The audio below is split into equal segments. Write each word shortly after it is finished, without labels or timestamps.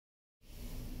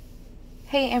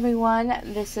Hey everyone,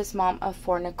 this is Mom of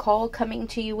 4 Nicole coming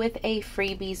to you with a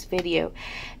freebies video.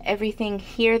 Everything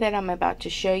here that I'm about to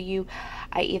show you,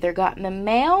 I either got in the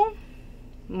mail,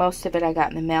 most of it I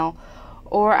got in the mail,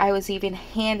 or I was even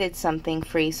handed something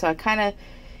free. So I kind of,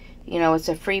 it's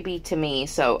a freebie to me.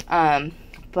 So,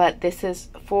 but this is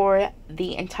for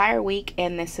the entire week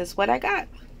and this is what I got.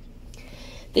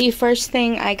 The first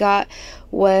thing I got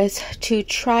was to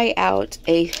try out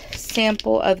a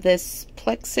sample of this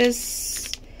Plexus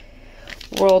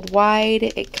Worldwide.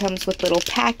 It comes with little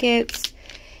packets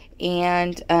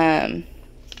and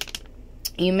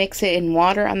you mix it in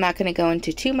water. I'm not going to go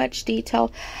into too much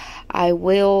detail. I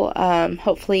will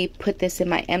hopefully put this in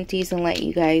my empties and let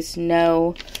you guys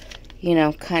know,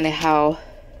 kind of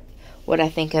what I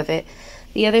think of it.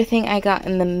 The other thing I got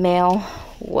in the mail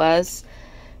was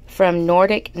from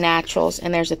Nordic Naturals,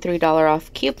 and there's a $3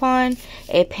 off coupon,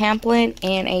 a pamphlet,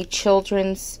 and a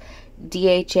children's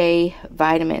DHA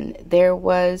vitamin. There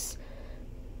was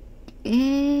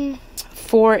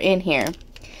 4 in here.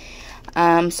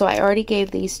 So I already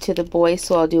gave these to the boys,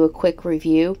 so I'll do a quick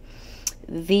review.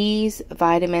 These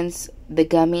vitamins, the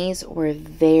gummies, were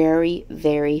very,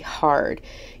 very hard.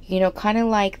 Kind of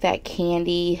like that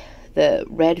candy, the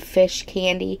red fish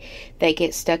candy that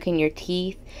gets stuck in your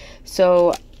teeth.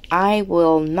 So I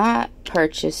will not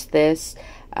purchase this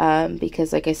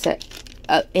because, like I said,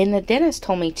 and the dentist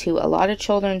told me too, a lot of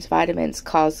children's vitamins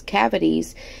cause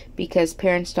cavities because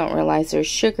parents don't realize there's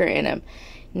sugar in them.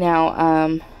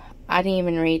 Now, I didn't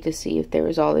even read to see if there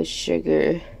was all this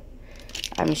sugar.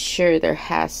 I'm sure there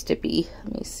has to be.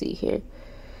 Let me see here.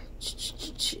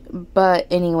 But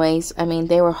anyways, I mean,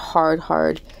 they were hard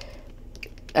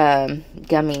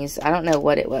gummies. I don't know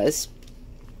what it was.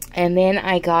 And then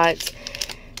I got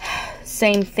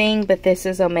same thing, but this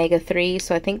is omega-3.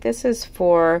 So I think this is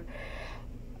for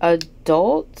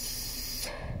adults,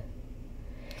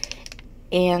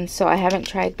 and so I haven't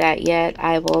tried that yet.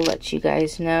 I will let you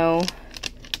guys know.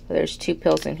 There's 2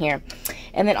 pills in here.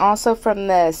 And then also from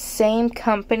the same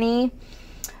company,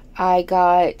 I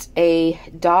got a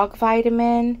dog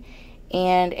vitamin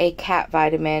and a cat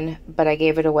vitamin, but I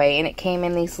gave it away, and it came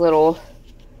in these little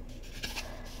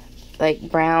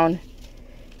like brown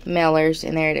mailers,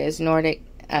 and there it is, Nordic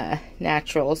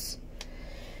Naturals.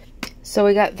 So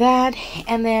we got that,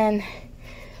 and then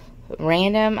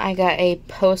random, I got a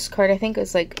postcard. I think it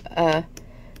was like a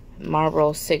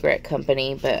Marlboro cigarette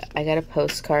company, but I got a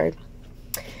postcard.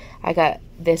 I got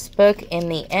this book, In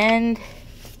the End.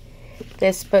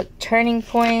 This book, Turning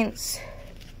Points.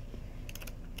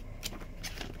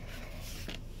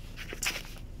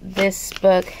 This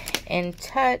book, In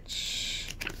Touch.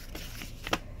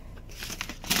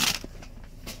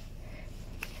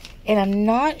 And I'm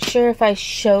not sure if I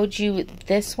showed you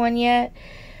this one yet.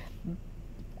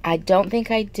 I don't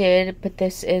think I did, but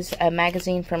this is a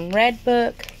magazine from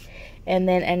Redbook, and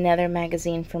then another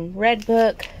magazine from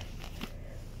Redbook.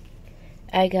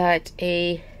 I got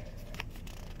a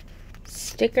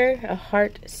sticker, a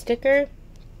heart sticker,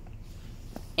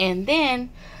 and then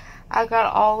I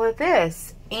got all of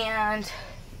this, and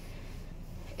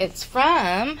it's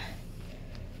from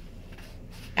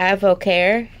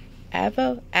Advocare. Oh,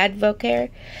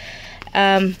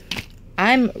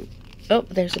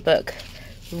 there's a book.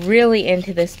 Really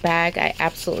into this bag. I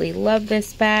absolutely love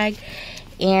this bag,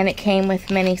 and it came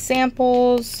with many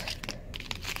samples.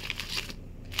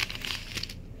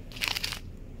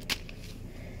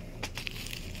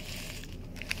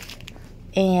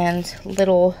 And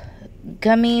little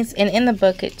gummies, and in the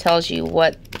book it tells you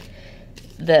what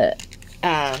the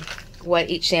what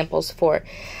each sample's for.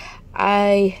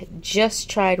 I just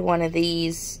tried one of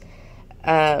these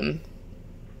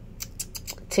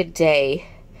today.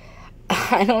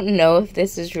 I don't know if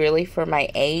this is really for my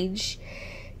age,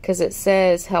 because it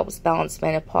says helps balance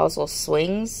menopausal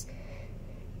swings,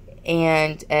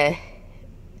 and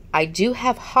I do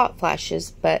have hot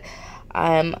flashes, but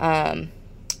I'm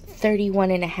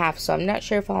 31 and a half, so I'm not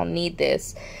sure if I'll need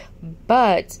this,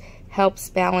 but helps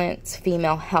balance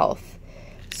female health.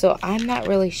 So I'm not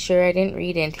really sure. I didn't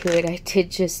read into it. I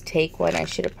did just take one. I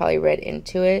should have probably read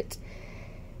into it.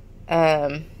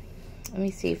 Let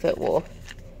me see if it will.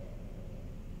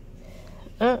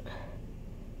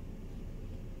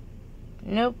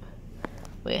 Nope.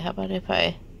 Wait, how about if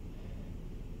I...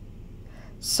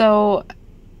 So,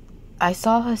 I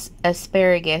saw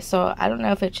asparagus, so I don't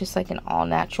know if it's just like an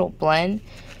all-natural blend.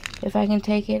 If I can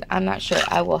take it, I'm not sure.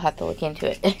 I will have to look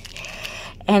into it.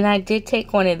 And I did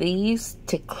take one of these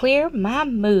to clear my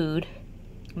mood.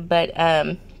 But,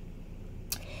 yeah.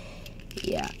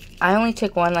 I only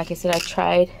took one. Like I said, I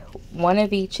tried one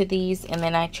of each of these. And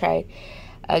then I tried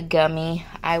a gummy.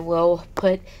 I will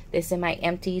put this in my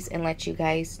empties and let you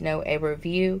guys know a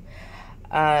review.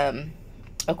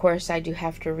 Of course, I do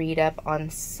have to read up on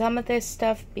some of this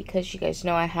stuff because you guys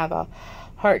know I have a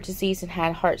heart disease and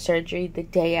had heart surgery the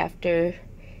day after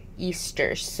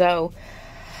Easter. So,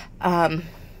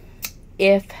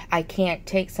 if I can't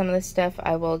take some of this stuff,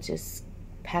 I will just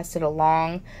pass it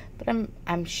along. But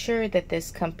I'm sure that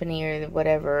this company or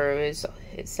whatever is,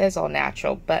 it says all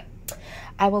natural, but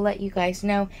I will let you guys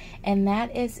know. And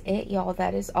that is it, y'all.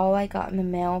 That is all I got in the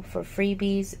mail for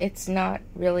freebies. It's not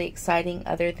really exciting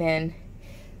other than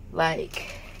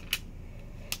like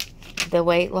the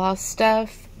weight loss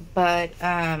stuff, but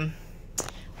well,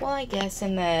 I guess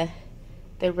in the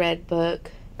Red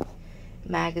Book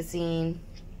magazine.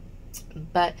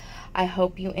 But I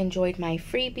hope you enjoyed my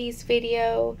freebies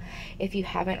video. If you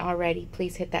haven't already,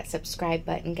 please hit that subscribe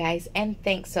button, guys, and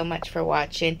thanks so much for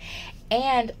watching.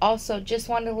 And also, just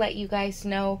want to let you guys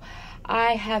know,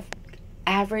 I have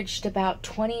averaged about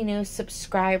 20 new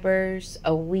subscribers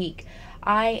a week.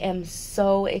 I am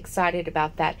so excited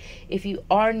about that. If you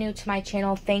are new to my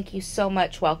channel, thank you so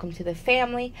much. Welcome to the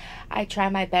family. I try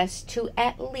my best to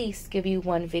at least give you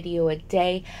one video a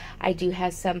day. I do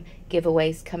have some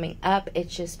giveaways coming up.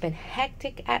 It's just been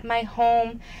hectic at my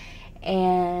home,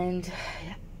 and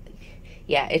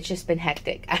yeah, it's just been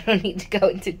hectic. I don't need to go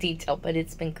into detail, but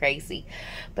it's been crazy.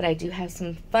 But I do have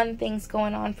some fun things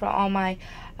going on for all my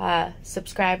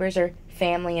subscribers or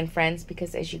family and friends,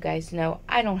 because as you guys know,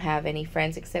 I don't have any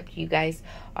friends except you guys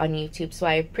on YouTube. So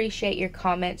I appreciate your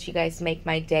comments. You guys make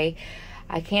my day.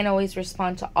 I can't always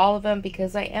respond to all of them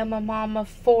because I am a mom of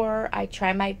 4. I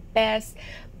try my best,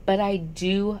 but I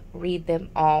do read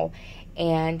them all.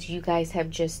 And you guys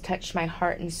have just touched my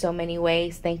heart in so many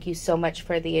ways. Thank you so much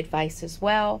for the advice as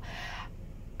well.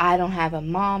 I don't have a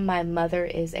mom. My mother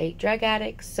is a drug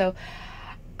addict, so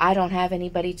I don't have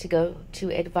anybody to go to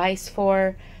advice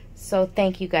for. So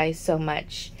thank you guys so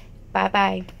much.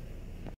 Bye-bye.